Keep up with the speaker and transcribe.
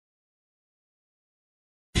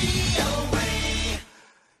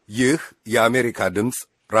ይህ የአሜሪካ ድምፅ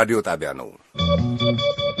ራዲዮ ጣቢያ ነው።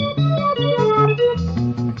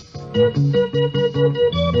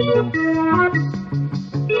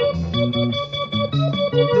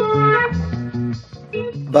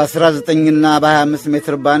 በ19 እና በ25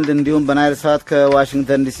 ሜትር ባንድ እንዲሁም በናይል ሳት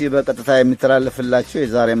ከዋሽንግተን ዲሲ በቀጥታ የሚተላለፍላችሁ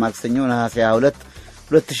የዛሬ ማክሰኞ ነሐሴ 22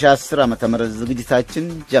 2010 ዓ.ም ዝግጅታችን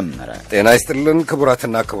ጀመረ። ጤና ይስጥልን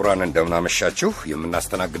ክቡራትና ክቡራን፣ እንደምናመሻችሁ።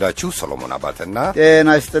 የምናስተናግዳችሁ ሰሎሞን አባተና ጤና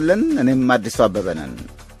ይስጥልን እኔም አዲሱ አበበ ነን።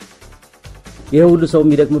 ይሄ ሁሉ ሰው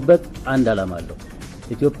የሚደክምበት አንድ ዓላማ አለው።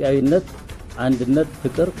 ኢትዮጵያዊነት፣ አንድነት፣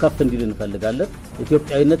 ፍቅር ከፍ እንዲል እንፈልጋለን።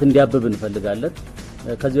 ኢትዮጵያዊነት እንዲያብብ እንፈልጋለን።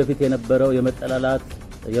 ከዚህ በፊት የነበረው የመጠላላት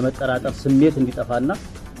የመጠራጠር ስሜት እንዲጠፋና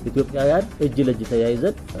ኢትዮጵያውያን እጅ ለእጅ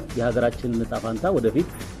ተያይዘን የሀገራችንን ዕጣ ፈንታ ወደፊት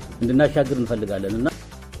እንድናሻግር እንፈልጋለንና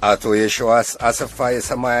አቶ የሸዋስ አሰፋ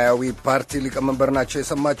የሰማያዊ ፓርቲ ሊቀመንበር ናቸው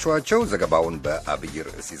የሰማችኋቸው። ዘገባውን በአብይ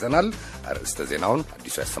ርዕስ ይዘናል። አርዕስተ ዜናውን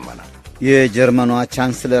አዲሱ ያሰማናል። የጀርመኗ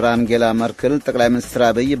ቻንስለር አንጌላ መርክል ጠቅላይ ሚኒስትር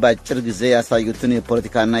አብይ በአጭር ጊዜ ያሳዩትን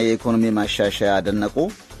የፖለቲካና የኢኮኖሚ ማሻሻያ አደነቁ።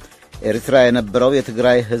 ኤርትራ የነበረው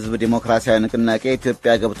የትግራይ ሕዝብ ዲሞክራሲያዊ ንቅናቄ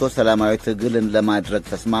ኢትዮጵያ ገብቶ ሰላማዊ ትግልን ለማድረግ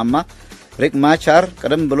ተስማማ። ሪክ ማቻር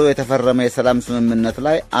ቀደም ብሎ የተፈረመ የሰላም ስምምነት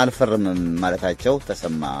ላይ አልፈርምም ማለታቸው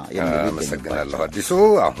ተሰማ። አመሰግናለሁ አዲሱ።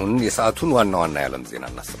 አሁን የሰዓቱን ዋና ዋና የዓለም ዜና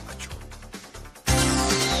እናሰማችሁ።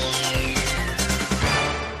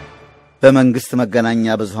 በመንግስት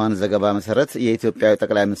መገናኛ ብዙሃን ዘገባ መሰረት የኢትዮጵያዊ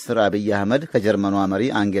ጠቅላይ ሚኒስትር አብይ አህመድ ከጀርመኗ መሪ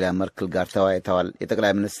አንጌላ መርክል ጋር ተወያይተዋል።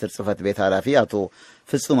 የጠቅላይ ሚኒስትር ጽህፈት ቤት ኃላፊ አቶ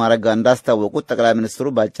ፍጹም አረጋ እንዳስታወቁት ጠቅላይ ሚኒስትሩ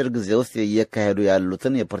በአጭር ጊዜ ውስጥ እየካሄዱ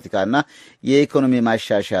ያሉትን የፖለቲካና የኢኮኖሚ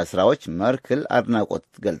ማሻሻያ ስራዎች መርክል አድናቆት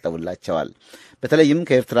ገልጠውላቸዋል። በተለይም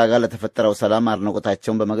ከኤርትራ ጋር ለተፈጠረው ሰላም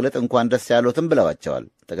አድናቆታቸውን በመግለጥ እንኳን ደስ ያሉትም ብለዋቸዋል።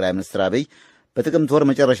 ጠቅላይ ሚኒስትር አብይ በጥቅምት ወር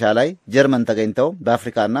መጨረሻ ላይ ጀርመን ተገኝተው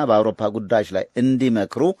በአፍሪካና በአውሮፓ ጉዳዮች ላይ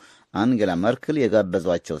እንዲመክሩ አንጌላ መርክል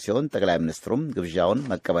የጋበዟቸው ሲሆን ጠቅላይ ሚኒስትሩም ግብዣውን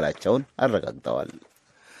መቀበላቸውን አረጋግጠዋል።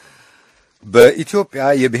 በኢትዮጵያ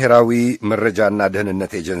የብሔራዊ መረጃና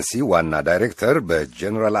ደህንነት ኤጀንሲ ዋና ዳይሬክተር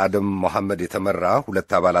በጀኔራል አደም መሐመድ የተመራ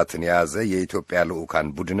 2 አባላትን የያዘ የኢትዮጵያ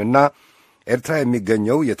ልዑካን ቡድንና ኤርትራ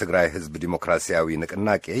የሚገኘው የትግራይ ሕዝብ ዲሞክራሲያዊ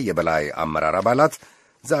ንቅናቄ የበላይ አመራር አባላት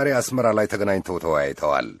ዛሬ አስመራ ላይ ተገናኝተው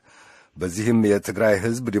ተወያይተዋል። በዚህም የትግራይ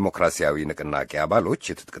ሕዝብ ዲሞክራሲያዊ ንቅናቄ አባሎች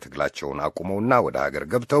የትጥቅ ትግላቸውን አቁመውና ወደ ሀገር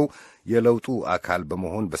ገብተው የለውጡ አካል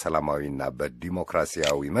በመሆን በሰላማዊና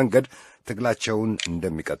በዲሞክራሲያዊ መንገድ ትግላቸውን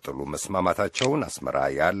እንደሚቀጥሉ መስማማታቸውን አስመራ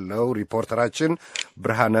ያለው ሪፖርተራችን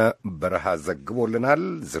ብርሃነ በረሃ ዘግቦልናል።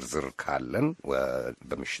 ዝርዝር ካለን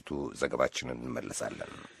በምሽቱ ዘገባችንን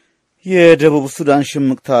እንመለሳለን። የደቡብ ሱዳን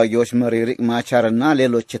ሽምቅ ተዋጊዎች መሪ ሪክ ማቻርና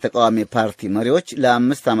ሌሎች የተቃዋሚ ፓርቲ መሪዎች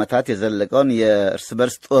ለ5 ዓመታት የዘለቀውን የእርስ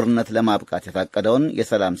በርስ ጦርነት ለማብቃት የታቀደውን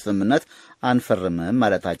የሰላም ስምምነት አንፈርምም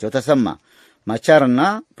ማለታቸው ተሰማ። ማቻርና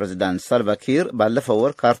ፕሬዚዳንት ሳልቫኪር ባለፈው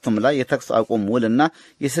ወር ካርቱም ላይ የተኩስ አቁም ውልና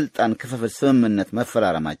የስልጣን ክፍፍል ስምምነት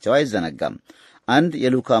መፈራረማቸው አይዘነጋም። አንድ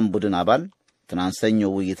የልዑካን ቡድን አባል ትናንት ሰኞ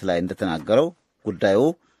ውይይት ላይ እንደተናገረው ጉዳዩ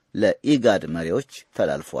ለኢጋድ መሪዎች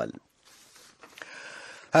ተላልፏል።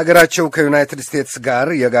 ሀገራቸው ከዩናይትድ ስቴትስ ጋር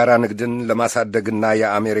የጋራ ንግድን ለማሳደግና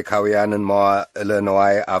የአሜሪካውያንን መዋዕለ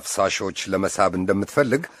ነዋይ አፍሳሾች ለመሳብ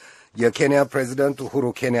እንደምትፈልግ የኬንያ ፕሬዚደንት ኡሁሩ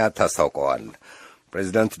ኬንያታ አስታውቀዋል።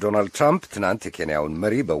 ፕሬዚደንት ዶናልድ ትራምፕ ትናንት የኬንያውን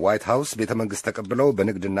መሪ በዋይት ሃውስ ቤተ መንግሥት ተቀብለው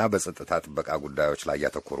በንግድና በጸጥታ ጥበቃ ጉዳዮች ላይ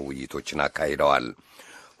ያተኮሩ ውይይቶችን አካሂደዋል።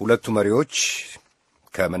 ሁለቱ መሪዎች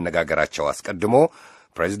ከመነጋገራቸው አስቀድሞ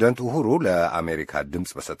ፕሬዚደንት ኡሁሩ ለአሜሪካ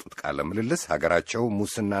ድምፅ በሰጡት ቃለ ምልልስ ሀገራቸው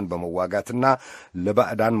ሙስናን በመዋጋትና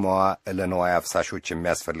ለባዕዳን መዋዕለ ነዋይ አፍሳሾች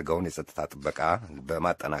የሚያስፈልገውን የጸጥታ ጥበቃ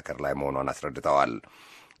በማጠናከር ላይ መሆኗን አስረድተዋል።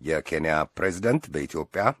 የኬንያ ፕሬዚደንት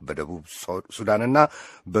በኢትዮጵያ በደቡብ ሱዳንና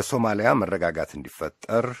በሶማሊያ መረጋጋት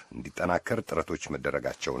እንዲጠናከር ጥረቶች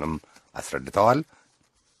መደረጋቸውንም አስረድተዋል።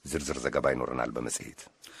 ዝርዝር ዘገባ ይኖረናል በመጽሔት።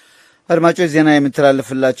 አድማጮች ዜና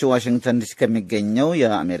የሚተላለፍላችሁ ዋሽንግተን ዲሲ ከሚገኘው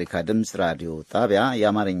የአሜሪካ ድምፅ ራዲዮ ጣቢያ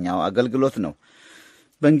የአማርኛው አገልግሎት ነው።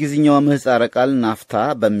 በእንግሊዝኛው ምህጻረ ቃል ናፍታ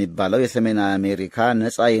በሚባለው የሰሜን አሜሪካ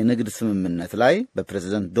ነጻ የንግድ ስምምነት ላይ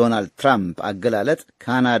በፕሬዝደንት ዶናልድ ትራምፕ አገላለጥ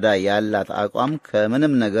ካናዳ ያላት አቋም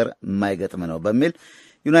ከምንም ነገር የማይገጥም ነው በሚል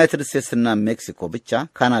ዩናይትድ ስቴትስና ሜክሲኮ ብቻ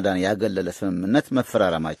ካናዳን ያገለለ ስምምነት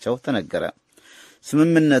መፈራረማቸው ተነገረ።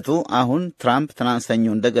 ስምምነቱ አሁን ትራምፕ ትናንት ሰኞ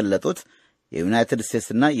እንደገለጡት የዩናይትድ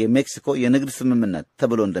ስቴትስና የሜክሲኮ የንግድ ስምምነት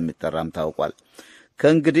ተብሎ እንደሚጠራም ታውቋል።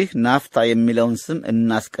 ከእንግዲህ ናፍታ የሚለውን ስም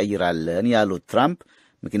እናስቀይራለን ያሉት ትራምፕ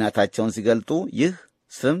ምክንያታቸውን ሲገልጡ ይህ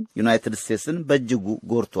ስም ዩናይትድ ስቴትስን በእጅጉ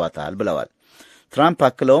ጎርቷታል ብለዋል። ትራምፕ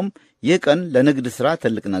አክለውም ይህ ቀን ለንግድ ሥራ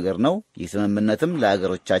ትልቅ ነገር ነው፣ ይህ ስምምነትም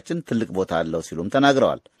ለአገሮቻችን ትልቅ ቦታ አለው ሲሉም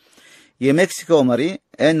ተናግረዋል። የሜክሲኮ መሪ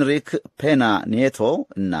ኤንሪክ ፔና ኔቶ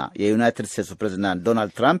እና የዩናይትድ ስቴትስ ፕሬዝዳንት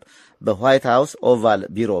ዶናልድ ትራምፕ በዋይት ሃውስ ኦቫል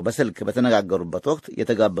ቢሮ በስልክ በተነጋገሩበት ወቅት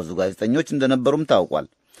የተጋበዙ ጋዜጠኞች እንደነበሩም ታውቋል።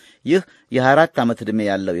 ይህ የ24 ዓመት ዕድሜ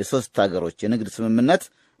ያለው የሶስት ሀገሮች የንግድ ስምምነት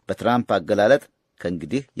በትራምፕ አገላለጥ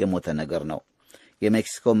ከእንግዲህ የሞተ ነገር ነው።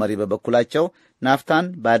 የሜክሲኮ መሪ በበኩላቸው ናፍታን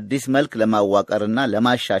በአዲስ መልክ ለማዋቀርና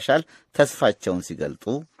ለማሻሻል ተስፋቸውን ሲገልጡ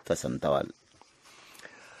ተሰምተዋል።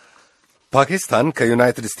 ፓኪስታን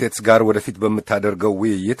ከዩናይትድ ስቴትስ ጋር ወደፊት በምታደርገው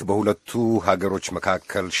ውይይት በሁለቱ ሀገሮች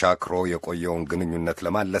መካከል ሻክሮ የቆየውን ግንኙነት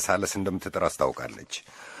ለማለሳለስ እንደምትጥር አስታውቃለች።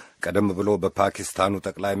 ቀደም ብሎ በፓኪስታኑ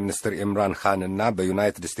ጠቅላይ ሚኒስትር ኢምራን ካን እና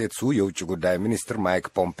በዩናይትድ ስቴትሱ የውጭ ጉዳይ ሚኒስትር ማይክ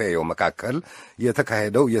ፖምፔዮ መካከል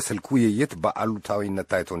የተካሄደው የስልክ ውይይት በአሉታዊነት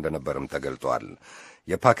ታይቶ እንደነበርም ተገልጧል።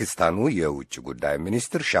 የፓኪስታኑ የውጭ ጉዳይ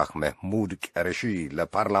ሚኒስትር ሻህ መህሙድ ቀረሺ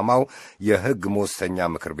ለፓርላማው የሕግ መወሰኛ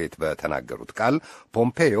ምክር ቤት በተናገሩት ቃል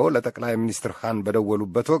ፖምፔዮ ለጠቅላይ ሚኒስትር ካን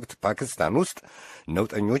በደወሉበት ወቅት ፓኪስታን ውስጥ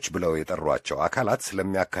ነውጠኞች ብለው የጠሯቸው አካላት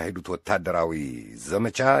ስለሚያካሂዱት ወታደራዊ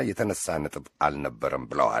ዘመቻ የተነሳ ነጥብ አልነበረም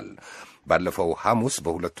ብለዋል። ባለፈው ሐሙስ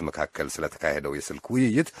በሁለቱ መካከል ስለተካሄደው የስልክ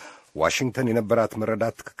ውይይት ዋሽንግተን የነበራት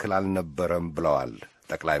መረዳት ትክክል አልነበረም ብለዋል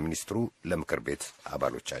ጠቅላይ ሚኒስትሩ ለምክር ቤት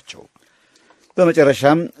አባሎቻቸው።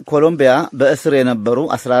 በመጨረሻም ኮሎምቢያ በእስር የነበሩ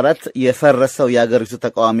 14 የፈረሰው የአገሪቱ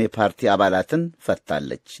ተቃዋሚ ፓርቲ አባላትን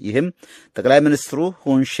ፈታለች። ይህም ጠቅላይ ሚኒስትሩ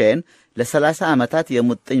ሁንሼን ለ30 ዓመታት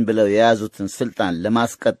የሙጥኝ ብለው የያዙትን ስልጣን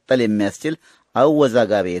ለማስቀጠል የሚያስችል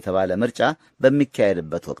አወዛጋቢ የተባለ ምርጫ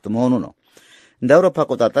በሚካሄድበት ወቅት መሆኑ ነው። እንደ አውሮፓ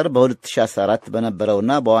አቆጣጠር በ2014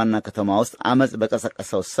 በነበረውና በዋና ከተማ ውስጥ አመጽ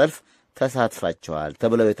በቀሰቀሰው ሰልፍ ተሳትፋቸዋል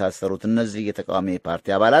ተብለው የታሰሩት እነዚህ የተቃዋሚ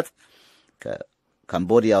ፓርቲ አባላት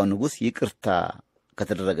ካምቦዲያው ንጉሥ ይቅርታ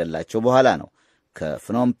ከተደረገላቸው በኋላ ነው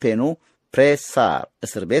ከፍኖምፔኑ ፕሬሳር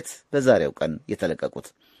እስር ቤት በዛሬው ቀን የተለቀቁት።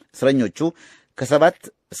 እስረኞቹ ከ7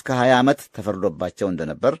 እስከ 20 ዓመት ተፈርዶባቸው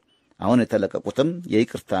እንደነበር፣ አሁን የተለቀቁትም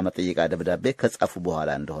የይቅርታ መጠየቂያ ደብዳቤ ከጻፉ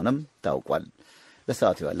በኋላ እንደሆነም ታውቋል።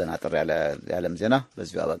 ለሰዓቱ ያለን አጠር ያለ የዓለም ዜና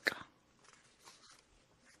በዚሁ አበቃ።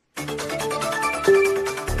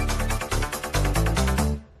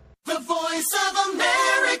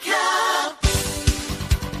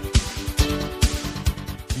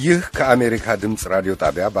 ይህ ከአሜሪካ ድምፅ ራዲዮ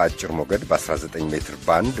ጣቢያ በአጭር ሞገድ በ19 ሜትር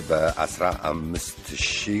ባንድ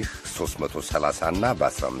በ15330 እና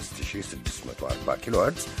በ15640 ኪሎ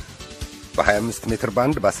ሄርትዝ በ25 ሜትር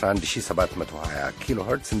ባንድ በ11720 ኪሎ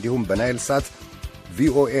ሄርትዝ እንዲሁም በናይል ሳት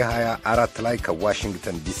ቪኦኤ 24 ላይ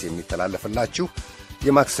ከዋሽንግተን ዲሲ የሚተላለፍላችሁ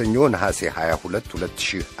የማክሰኞ ነሐሴ 22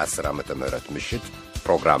 2010 ዓ.ም ምሽት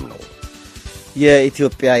ፕሮግራም ነው።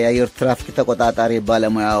 የኢትዮጵያ የአየር ትራፊክ ተቆጣጣሪ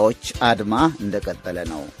ባለሙያዎች አድማ እንደቀጠለ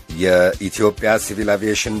ነው። የኢትዮጵያ ሲቪል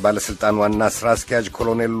አቪዬሽን ባለስልጣን ዋና ስራ አስኪያጅ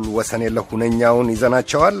ኮሎኔል ወሰንየለህ ሁነኛውን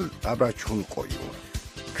ይዘናቸዋል። አብራችሁን ቆዩ።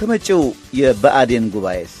 ከመጪው የብአዴን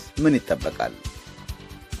ጉባኤስ ምን ይጠበቃል?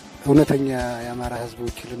 እውነተኛ የአማራ ሕዝብ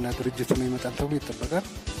ወኪልና ድርጅት ነው ይመጣል ተብሎ ይጠበቃል።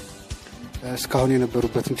 እስካሁን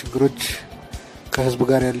የነበሩበትን ችግሮች ከሕዝቡ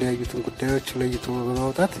ጋር ያለያዩትን ጉዳዮች ለይቶ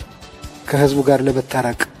በማውጣት ከህዝቡ ጋር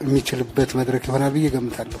ለመታረቅ የሚችልበት መድረክ ይሆናል ብዬ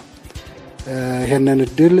ገምታለሁ። ይሄንን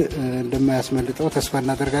እድል እንደማያስመልጠው ተስፋ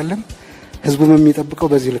እናደርጋለን። ህዝቡም የሚጠብቀው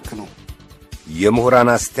በዚህ ልክ ነው። የምሁራን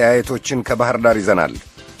አስተያየቶችን ከባህር ዳር ይዘናል።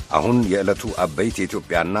 አሁን የዕለቱ አበይት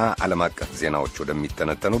የኢትዮጵያና ዓለም አቀፍ ዜናዎች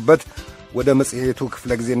ወደሚተነተኑበት ወደ መጽሔቱ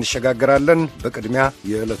ክፍለ ጊዜ እንሸጋግራለን። በቅድሚያ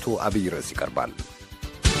የዕለቱ አብይ ርዕስ ይቀርባል።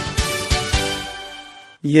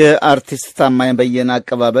 የአርቲስት ታማኝ በየነ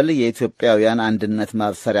አቀባበል የኢትዮጵያውያን አንድነት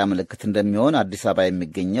ማብሰሪያ ምልክት እንደሚሆን አዲስ አበባ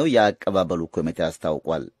የሚገኘው የአቀባበሉ ኮሚቴ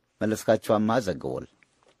አስታውቋል። መለስካቸውማ ዘግቧል።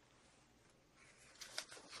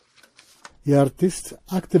 የአርቲስት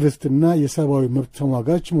አክቲቪስትና የሰብአዊ መብት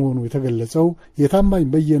ተሟጋች መሆኑ የተገለጸው የታማኝ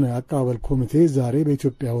በየነ አቀባበል ኮሚቴ ዛሬ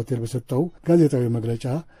በኢትዮጵያ ሆቴል በሰጠው ጋዜጣዊ መግለጫ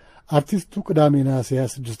አርቲስቱ ቅዳሜ ነሐሴ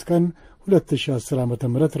 26 ቀን 2010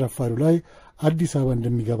 ዓ.ም ረፋዱ ላይ አዲስ አበባ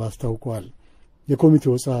እንደሚገባ አስታውቋል።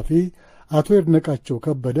 የኮሚቴው ጸሐፊ አቶ ይድነቃቸው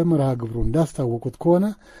ከበደ መርሃ ግብሩ እንዳስታወቁት ከሆነ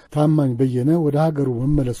ታማኝ በየነ ወደ ሀገሩ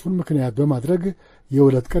መመለሱን ምክንያት በማድረግ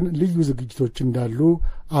የሁለት ቀን ልዩ ዝግጅቶች እንዳሉ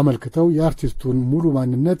አመልክተው የአርቲስቱን ሙሉ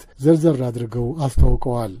ማንነት ዘርዘር አድርገው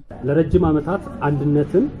አስታውቀዋል። ለረጅም ዓመታት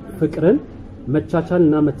አንድነትን፣ ፍቅርን፣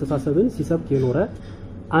 መቻቻልና መተሳሰብን ሲሰብክ የኖረ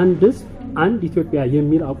አንድ ሕዝብ፣ አንድ ኢትዮጵያ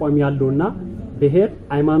የሚል አቋም ያለውና ብሔር፣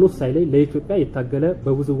 ሃይማኖት ሳይለይ ለኢትዮጵያ የታገለ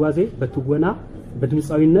በውዝዋዜ፣ በትወና፣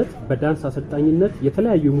 በድምፃዊነት፣ በዳንስ አሰልጣኝነት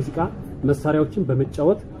የተለያዩ ሙዚቃ መሳሪያዎችን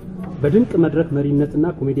በመጫወት በድንቅ መድረክ መሪነትና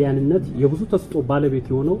ኮሜዲያንነት የብዙ ተስጦ ባለቤት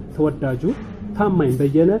የሆነው ተወዳጁ ታማኝ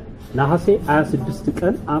በየነ ነሐሴ 26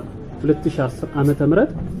 ቀን 2010 ዓ.ም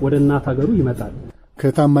ወደ እናት ሀገሩ ይመጣል።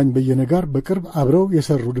 ከታማኝ በየነ ጋር በቅርብ አብረው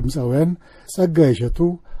የሰሩ ድምፃውያን ጸጋዬ እሸቱ፣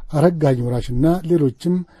 አረጋኸኝ ወራሽና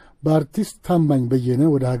ሌሎችም በአርቲስት ታማኝ በየነ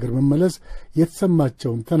ወደ ሀገር መመለስ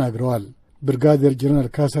የተሰማቸውን ተናግረዋል። ብርጋዴር ጀነራል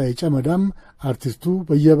ካሳዬ ጨመዳም አርቲስቱ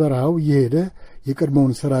በየበረሃው እየሄደ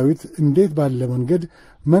የቀድሞውን ሰራዊት እንዴት ባለ መንገድ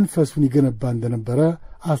መንፈሱን ይገነባ እንደነበረ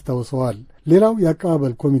አስታውሰዋል። ሌላው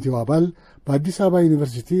የአቀባበል ኮሚቴው አባል በአዲስ አበባ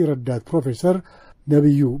ዩኒቨርሲቲ ረዳት ፕሮፌሰር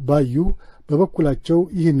ነቢዩ ባዩ በበኩላቸው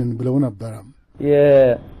ይህንን ብለው ነበር።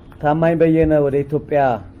 የታማኝ በየነ ወደ ኢትዮጵያ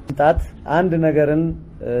መምጣት አንድ ነገርን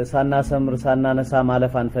ሳናሰምር ሳናነሳ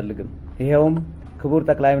ማለፍ አንፈልግም። ይሄውም ክቡር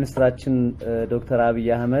ጠቅላይ ሚኒስትራችን ዶክተር አብይ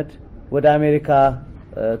አህመድ ወደ አሜሪካ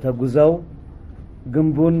ተጉዘው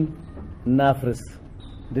ግንቡን እናፍርስ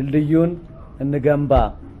ድልድዩን እንገንባ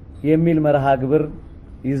የሚል መርሃ ግብር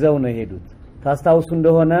ይዘው ነው ሄዱት። ታስታውሱ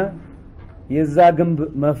እንደሆነ የዛ ግንብ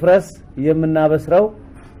መፍረስ የምናበስረው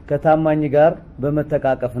ከታማኝ ጋር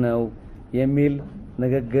በመተቃቀፍ ነው የሚል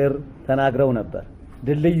ንግግር ተናግረው ነበር።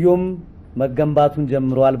 ድልድዩም መገንባቱን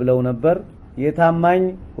ጀምሯል ብለው ነበር። የታማኝ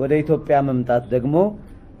ወደ ኢትዮጵያ መምጣት ደግሞ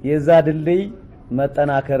የዛ ድልድይ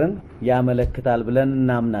መጠናከርን ያመለክታል ብለን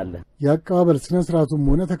እናምናለን። የአቀባበል ስነ ስርዓቱም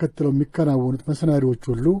ሆነ ተከትለው የሚከናወኑት መሰናዶዎች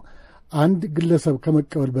ሁሉ አንድ ግለሰብ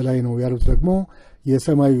ከመቀበል በላይ ነው ያሉት ደግሞ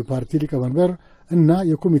የሰማያዊ ፓርቲ ሊቀመንበር እና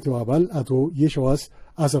የኮሚቴው አባል አቶ የሸዋስ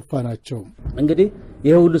አሰፋ ናቸው። እንግዲህ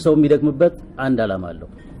ይሄ ሁሉ ሰው የሚደክምበት አንድ ዓላማ አለው።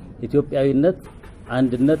 ኢትዮጵያዊነት፣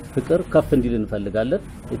 አንድነት፣ ፍቅር ከፍ እንዲል እንፈልጋለን።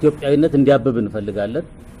 ኢትዮጵያዊነት እንዲያብብ እንፈልጋለን።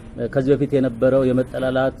 ከዚህ በፊት የነበረው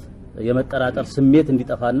የመጠላላት የመጠራጠር ስሜት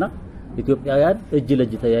እንዲጠፋና ኢትዮጵያውያን እጅ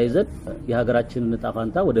ለእጅ ተያይዘን የሀገራችንን ዕጣ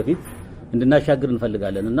ፈንታ ወደፊት እንድናሻግር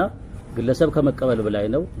እንፈልጋለንና ግለሰብ ከመቀበል በላይ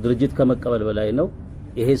ነው፣ ድርጅት ከመቀበል በላይ ነው።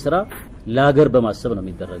 ይሄ ስራ ለሀገር በማሰብ ነው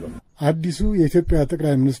የሚደረገው። አዲሱ የኢትዮጵያ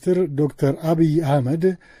ጠቅላይ ሚኒስትር ዶክተር አብይ አህመድ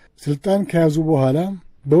ስልጣን ከያዙ በኋላ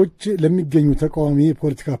በውጭ ለሚገኙ ተቃዋሚ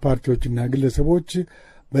የፖለቲካ ፓርቲዎችና ግለሰቦች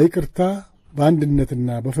በይቅርታ በአንድነትና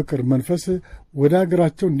በፍቅር መንፈስ ወደ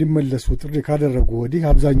አገራቸው እንዲመለሱ ጥሪ ካደረጉ ወዲህ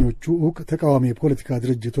አብዛኞቹ ዕውቅ ተቃዋሚ የፖለቲካ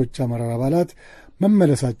ድርጅቶች አመራር አባላት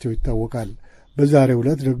መመለሳቸው ይታወቃል። በዛሬው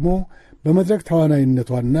ዕለት ደግሞ በመድረክ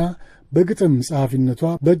ተዋናይነቷና በግጥም ጸሐፊነቷ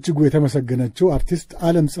በእጅጉ የተመሰገነችው አርቲስት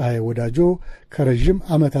ዓለም ፀሐይ ወዳጆ ከረዥም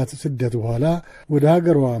ዓመታት ስደት በኋላ ወደ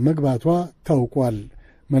ሀገሯ መግባቷ ታውቋል።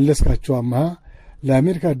 መለስካቸው አምሃ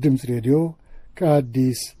ለአሜሪካ ድምፅ ሬዲዮ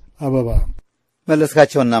ከአዲስ አበባ።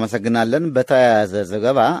 መለስካቸው እናመሰግናለን። በተያያዘ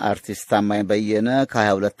ዘገባ አርቲስት ታማኝ በየነ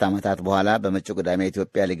ከ22 ዓመታት በኋላ በመጪው ቅዳሜ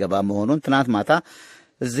ኢትዮጵያ ሊገባ መሆኑን ትናንት ማታ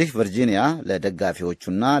እዚህ ቨርጂኒያ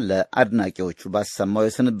ለደጋፊዎቹና ለአድናቂዎቹ ባሰማው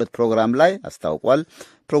የስንብት ፕሮግራም ላይ አስታውቋል።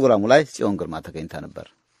 ፕሮግራሙ ላይ ጽዮን ግርማ ተገኝታ ነበር።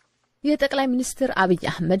 የጠቅላይ ሚኒስትር አብይ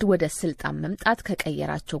አህመድ ወደ ስልጣን መምጣት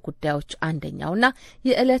ከቀየራቸው ጉዳዮች አንደኛውና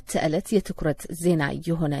የዕለት ተዕለት የትኩረት ዜና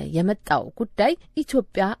የሆነ የመጣው ጉዳይ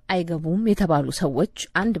ኢትዮጵያ አይገቡም የተባሉ ሰዎች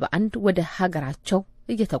አንድ በአንድ ወደ ሀገራቸው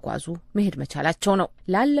እየተጓዙ መሄድ መቻላቸው ነው።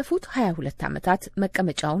 ላለፉት 22 ዓመታት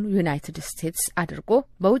መቀመጫውን ዩናይትድ ስቴትስ አድርጎ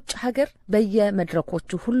በውጭ ሀገር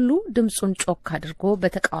በየመድረኮቹ ሁሉ ድምጹን ጮክ አድርጎ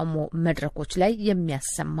በተቃውሞ መድረኮች ላይ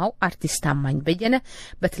የሚያሰማው አርቲስት ታማኝ በየነ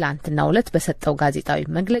በትላንትናው ዕለት በሰጠው ጋዜጣዊ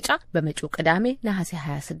መግለጫ በመጪው ቅዳሜ ነሐሴ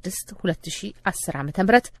 26 2010 ዓ.ም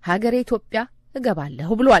ሀገሬ ኢትዮጵያ እገባለሁ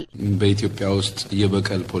ብሏል። በኢትዮጵያ ውስጥ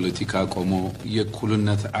የበቀል ፖለቲካ ቆሞ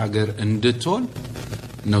የእኩልነት አገር እንድትሆን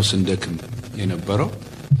ነው ስንደክም የነበረው።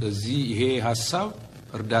 ስለዚህ ይሄ ሐሳብ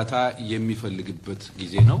እርዳታ የሚፈልግበት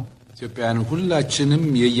ጊዜ ነው። ኢትዮጵያውያን ሁላችንም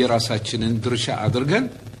የየራሳችንን ድርሻ አድርገን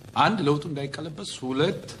አንድ ለውጡ እንዳይቀለበስ፣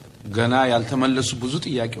 ሁለት ገና ያልተመለሱ ብዙ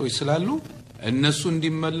ጥያቄዎች ስላሉ እነሱ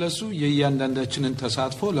እንዲመለሱ የእያንዳንዳችንን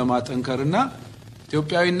ተሳትፎ ለማጠንከርና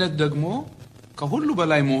ኢትዮጵያዊነት ደግሞ ከሁሉ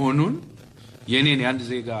በላይ መሆኑን የኔን የአንድ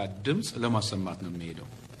ዜጋ ድምጽ ለማሰማት ነው የሚሄደው።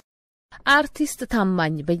 አርቲስት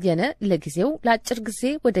ታማኝ በየነ ለጊዜው ለአጭር ጊዜ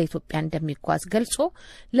ወደ ኢትዮጵያ እንደሚጓዝ ገልጾ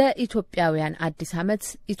ለኢትዮጵያውያን አዲስ ዓመት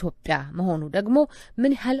ኢትዮጵያ መሆኑ ደግሞ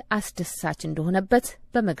ምን ያህል አስደሳች እንደሆነበት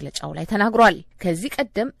በመግለጫው ላይ ተናግሯል። ከዚህ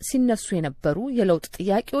ቀደም ሲነሱ የነበሩ የለውጥ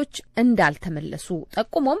ጥያቄዎች እንዳልተመለሱ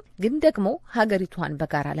ጠቁሞም ግን ደግሞ ሀገሪቷን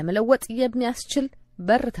በጋራ ለመለወጥ የሚያስችል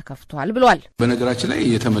በር ተከፍቷል ብሏል። በነገራችን ላይ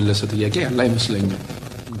የተመለሰ ጥያቄ ያለ አይመስለኝም።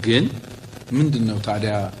 ግን ምንድነው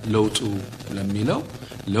ታዲያ ለውጡ ለሚለው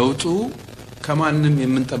ለውጡ ከማንም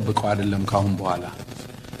የምንጠብቀው አይደለም። ካሁን በኋላ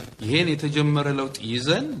ይሄን የተጀመረ ለውጥ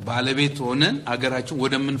ይዘን ባለቤት ሆነን አገራችን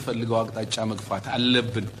ወደምንፈልገው አቅጣጫ መግፋት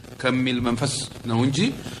አለብን ከሚል መንፈስ ነው እንጂ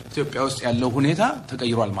ኢትዮጵያ ውስጥ ያለው ሁኔታ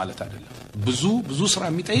ተቀይሯል ማለት አይደለም። ብዙ ስራ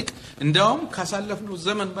የሚጠይቅ እንደውም ካሳለፍነው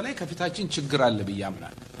ዘመን በላይ ከፊታችን ችግር አለ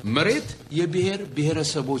ብያምናል። መሬት የብሔር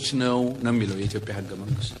ብሔረሰቦች ነው የሚለው የኢትዮጵያ ሕገ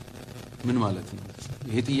መንግስት። ምን ማለት ነው?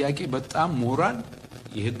 ይሄ ጥያቄ በጣም ሞራል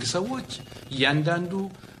የህግ ሰዎች ያንዳንዱ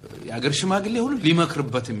የአገር ሽማግሌ ሁሉ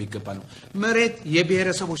ሊመክርበት የሚገባ ነው። መሬት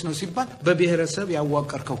የብሔረሰቦች ነው ሲባል በብሔረሰብ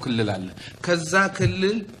ያዋቀርከው ክልል አለ። ከዛ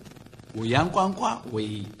ክልል ያን ቋንቋ ወይ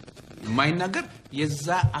የማይናገር የዛ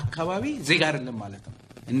አካባቢ ዜጋ አይደለም ማለት ነው።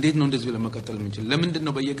 እንዴት ነው እንደዚህ ለመቀጠል የምንችል? ለምንድን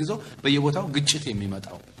ነው በየጊዜው በየቦታው ግጭት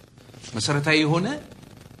የሚመጣው? መሰረታዊ የሆነ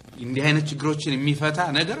እንዲህ አይነት ችግሮችን የሚፈታ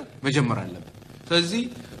ነገር መጀመር አለበት። ስለዚህ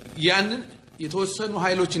ያንን የተወሰኑ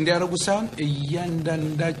ኃይሎች እንዲያደርጉ ሳይሆን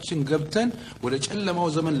እያንዳንዳችን ገብተን ወደ ጨለማው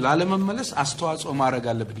ዘመን ላለመመለስ አስተዋጽኦ ማድረግ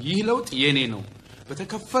አለብን። ይህ ለውጥ የኔ ነው።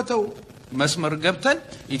 በተከፈተው መስመር ገብተን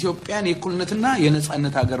ኢትዮጵያን የእኩልነትና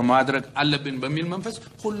የነጻነት ሀገር ማድረግ አለብን በሚል መንፈስ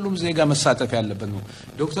ሁሉም ዜጋ መሳተፍ ያለበት ነው።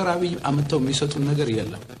 ዶክተር አብይ አመጣው የሚሰጡን ነገር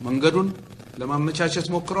የለም። መንገዱን ለማመቻቸት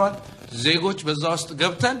ሞክረዋል። ዜጎች በዛ ውስጥ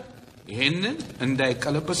ገብተን ይሄንን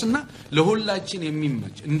እንዳይቀለበስና ለሁላችን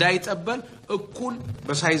የሚመች እንዳይጠበል እኩል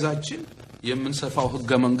በሳይዛችን የምንሰፋው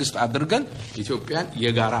ህገ መንግስት አድርገን ኢትዮጵያን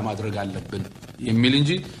የጋራ ማድረግ አለብን የሚል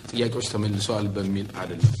እንጂ ጥያቄዎች ተመልሰዋል በሚል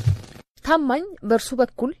አይደለም። ታማኝ በርሱ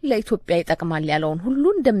በኩል ለኢትዮጵያ ይጠቅማል ያለውን ሁሉ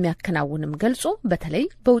እንደሚያከናውንም ገልጾ በተለይ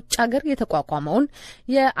በውጭ ሀገር የተቋቋመውን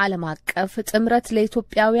የዓለም አቀፍ ጥምረት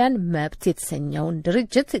ለኢትዮጵያውያን መብት የተሰኘውን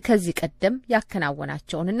ድርጅት ከዚህ ቀደም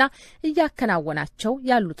ያከናወናቸውንና እያከናወናቸው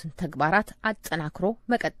ያሉትን ተግባራት አጠናክሮ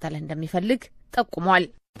መቀጠል እንደሚፈልግ ጠቁሟል።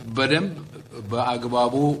 በደንብ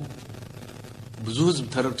በአግባቡ ብዙ ህዝብ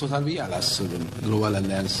ተረድቶታል ብዬ አላስብም። ግሎባል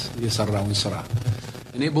አላያንስ የሰራውን ስራ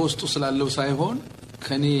እኔ በውስጡ ስላለው ሳይሆን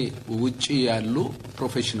ከኔ ውጪ ያሉ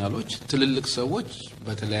ፕሮፌሽናሎች ትልልቅ ሰዎች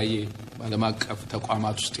በተለያየ ዓለም አቀፍ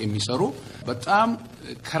ተቋማት ውስጥ የሚሰሩ በጣም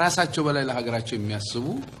ከራሳቸው በላይ ለሀገራቸው የሚያስቡ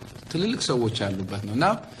ትልልቅ ሰዎች ያሉበት ነውና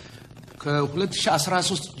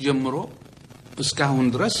ከ2013 ጀምሮ እስካሁን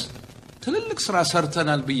ድረስ ትልልቅ ስራ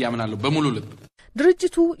ሰርተናል ብዬ አምናለሁ በሙሉ ልብ።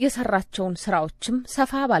 ድርጅቱ የሰራቸውን ስራዎችም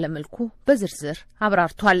ሰፋ ባለመልኩ በዝርዝር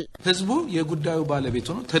አብራርቷል። ህዝቡ የጉዳዩ ባለቤት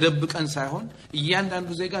ሆኖ ተደብቀን ሳይሆን እያንዳንዱ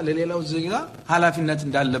ዜጋ ለሌላው ዜጋ ኃላፊነት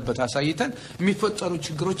እንዳለበት አሳይተን የሚፈጠሩ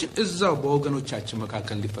ችግሮችን እዛው በወገኖቻችን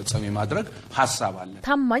መካከል ሊፈጸም የማድረግ ሐሳብ አለ።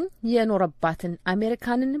 ታማኝ የኖረባትን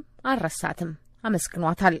አሜሪካንንም አልረሳትም፣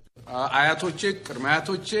 አመስግኗታል። አያቶቼ ቅድመ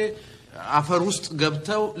አያቶቼ አፈር ውስጥ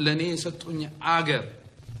ገብተው ለኔ የሰጡኝ አገር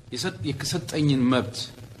የሰጠኝን መብት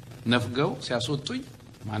ነፍገው ሲያስወጡኝ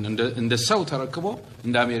ማን እንደ ሰው ተረክቦ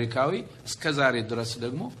እንደ አሜሪካዊ እስከዛሬ ድረስ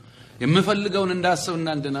ደግሞ የምፈልገውን እንዳስብና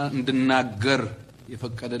እንድናገር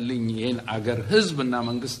የፈቀደልኝ ይሄን አገር ህዝብና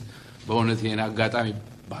መንግስት በእውነት ይሄን አጋጣሚ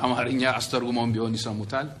በአማርኛ አስተርጉመውን ቢሆን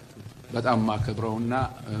ይሰሙታል። በጣም ማከብረውና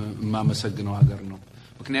ማመሰግነው ሀገር ነው።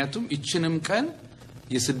 ምክንያቱም እቺንም ቀን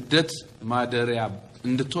የስደት ማደሪያ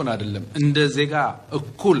እንድትሆን አይደለም እንደ ዜጋ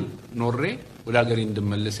እኩል ኖሬ ወደ ሀገሬ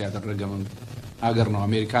እንድመለስ ያደረገ ሀገር ነው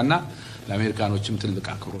አሜሪካና ለአሜሪካኖችም ትልቅ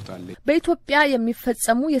አክብሮት አለ። በኢትዮጵያ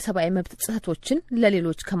የሚፈጸሙ የሰብአዊ መብት ጥሰቶችን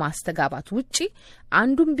ለሌሎች ከማስተጋባት ውጪ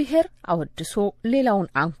አንዱን ብሔር አወድሶ ሌላውን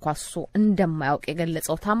አንኳሶ እንደማያውቅ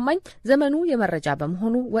የገለጸው ታማኝ ዘመኑ የመረጃ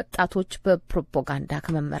በመሆኑ ወጣቶች በፕሮፓጋንዳ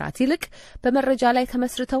ከመመራት ይልቅ በመረጃ ላይ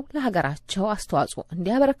ተመስርተው ለሀገራቸው አስተዋጽኦ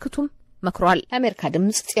እንዲያበረክቱም መክሯል። የአሜሪካ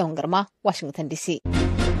ድምጽ ጽዮን ግርማ ዋሽንግተን ዲሲ።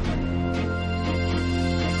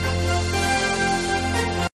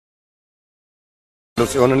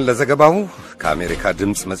 ጽዮንን ለዘገባው ከአሜሪካ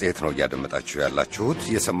ድምጽ መጽሔት ነው እያደመጣችሁ ያላችሁት።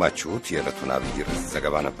 የሰማችሁት የዕለቱን አብይ ርዕስ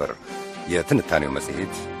ዘገባ ነበር። የትንታኔው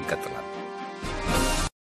መጽሔት ይቀጥላል።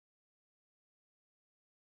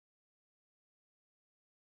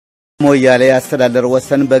 ሞያሌ አስተዳደር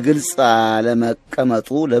ወሰን በግልጽ አለመቀመጡ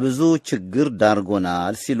ለብዙ ችግር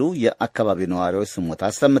ዳርጎናል ሲሉ የአካባቢው ነዋሪዎች ስሞታ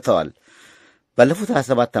አሰምተዋል። ባለፉት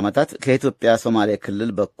 27 ዓመታት ከኢትዮጵያ ሶማሌ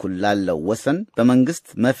ክልል በኩል ላለው ወሰን በመንግስት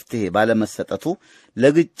መፍትሄ ባለመሰጠቱ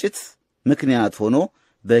ለግጭት ምክንያት ሆኖ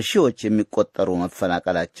በሺዎች የሚቆጠሩ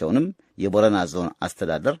መፈናቀላቸውንም የቦረና ዞን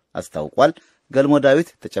አስተዳደር አስታውቋል። ገልሞ ዳዊት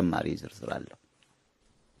ተጨማሪ ዝርዝር አለው።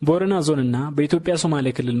 ቦረና ዞንና በኢትዮጵያ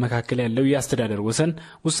ሶማሌ ክልል መካከል ያለው የአስተዳደር ወሰን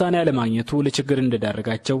ውሳኔ አለማግኘቱ ለችግር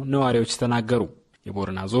እንደዳረጋቸው ነዋሪዎች ተናገሩ።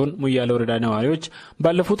 የቦረና ዞን ሙያሌ ወረዳ ነዋሪዎች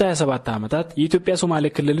ባለፉት 27 ዓመታት የኢትዮጵያ ሶማሌ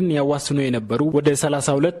ክልልን ያዋስኑ የነበሩ ወደ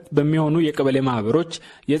 32 በሚሆኑ የቀበሌ ማህበሮች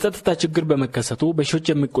የጸጥታ ችግር በመከሰቱ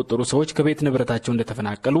በሺዎች የሚቆጠሩ ሰዎች ከቤት ንብረታቸው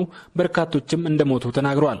እንደተፈናቀሉ በርካቶችም እንደሞቱ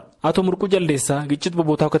ተናግረዋል። አቶ ሙርቁ ጀልዴሳ ግጭት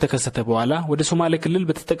በቦታው ከተከሰተ በኋላ ወደ ሶማሌ ክልል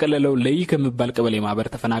በተጠቀለለው ለይ ከሚባል ቀበሌ ማህበር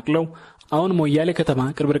ተፈናቅለው አሁን ሞያሌ ከተማ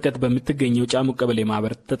ቅርብ ርቀት በምትገኘው ጫሙ ቀበሌ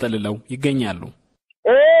ማህበር ተጠልለው ይገኛሉ።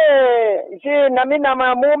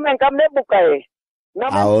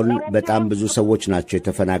 አሁን በጣም ብዙ ሰዎች ናቸው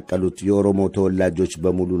የተፈናቀሉት። የኦሮሞ ተወላጆች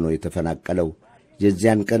በሙሉ ነው የተፈናቀለው።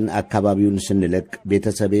 የዚያን ቀን አካባቢውን ስንለቅ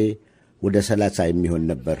ቤተሰቤ ወደ 30 የሚሆን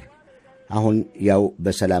ነበር። አሁን ያው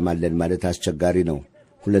በሰላም አለን ማለት አስቸጋሪ ነው።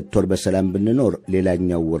 2 ወር በሰላም ብንኖር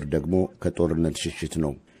ሌላኛው ወር ደግሞ ከጦርነት ሽሽት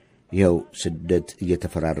ነው። ይኸው ስደት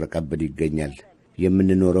እየተፈራረቀብን ይገኛል።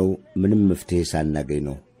 የምንኖረው ምንም መፍትሄ ሳናገኝ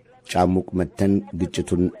ነው። ጫሙቅ መተን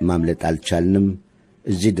ግጭቱን ማምለጥ አልቻልንም።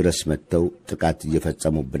 እዚህ ድረስ መጥተው ጥቃት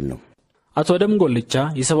እየፈጸሙብን ነው። አቶ አደም ጎልቻ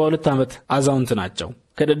የ72 ዓመት አዛውንት ናቸው።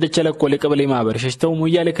 ከደደቸ ለቆሌ ቀበሌ ማህበር ሸሽተው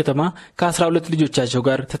ሞያሌ ከተማ ከ12 ልጆቻቸው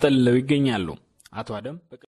ጋር ተጠልለው ይገኛሉ። አቶ አደም